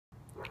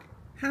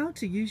How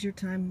to use your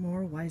time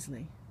more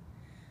wisely.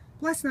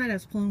 Last night I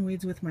was pulling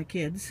weeds with my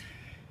kids.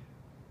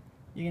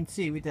 You can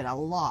see we did a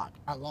lot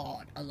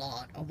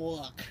of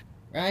work,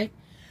 right?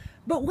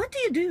 But what do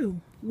you do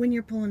when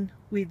you're pulling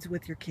weeds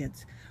with your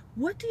kids?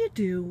 What do you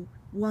do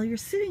while you're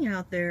sitting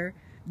out there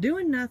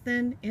doing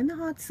nothing in the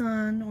hot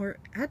sun or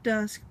at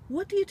dusk?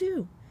 What do you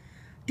do?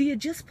 Do you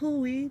just pull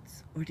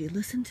weeds, or do you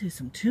listen to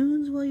some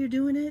tunes while you're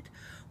doing it?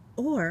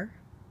 Or,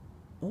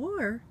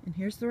 and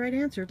here's the right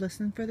answer,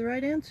 listen for the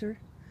right answer,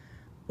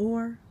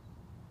 or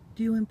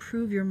do you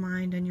improve your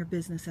mind and your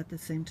business at the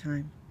same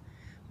time?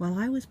 While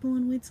I was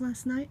pulling weeds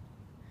last night,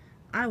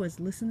 I was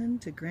listening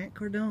to Grant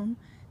Cardone,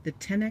 the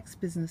 10X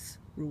Business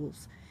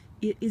Rules.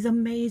 It is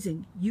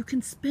amazing. You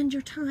can spend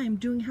your time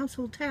doing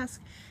household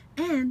tasks,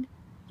 and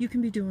you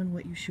can be doing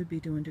what you should be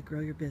doing to grow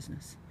your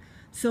business.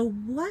 So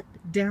what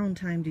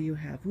downtime do you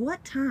have?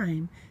 What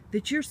time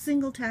that you're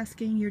single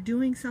tasking, you're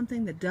doing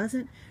something that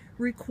doesn't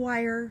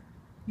require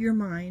your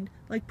mind,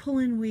 like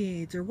pulling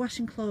weeds or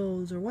washing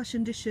clothes or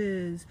washing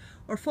dishes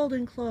or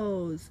folding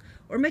clothes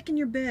or making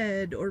your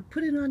bed or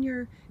putting on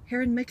your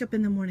hair and makeup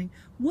in the morning?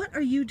 What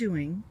are you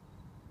doing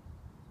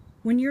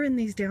when you're in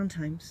these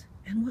downtimes,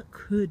 and what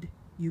could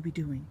you be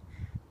doing?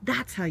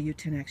 That's how you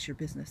 10X your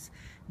business.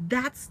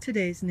 That's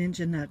today's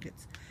Ninja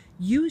Nuggets.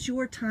 Use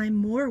your time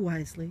more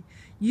wisely.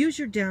 Use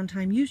your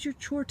downtime, use your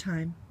chore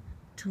time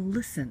to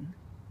listen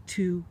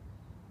to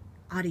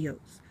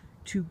audios,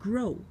 to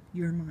grow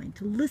your mind,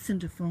 to listen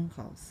to phone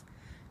calls.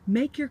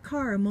 Make your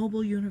car a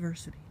mobile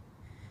university.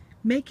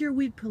 Make your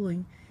weed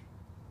pulling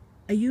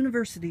a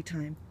university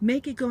time.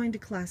 Make it going to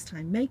class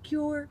time. Make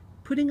your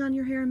putting on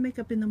your hair and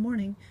makeup in the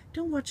morning.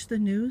 Don't watch the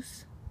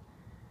news.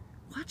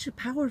 Watch a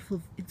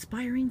powerful,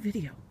 inspiring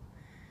video.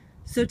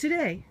 So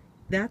today,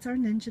 that's our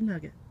Ninja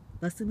Nugget.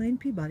 Leslie Lane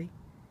Peabody,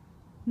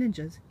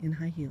 Ninjas in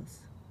High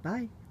Heels.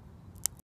 Bye.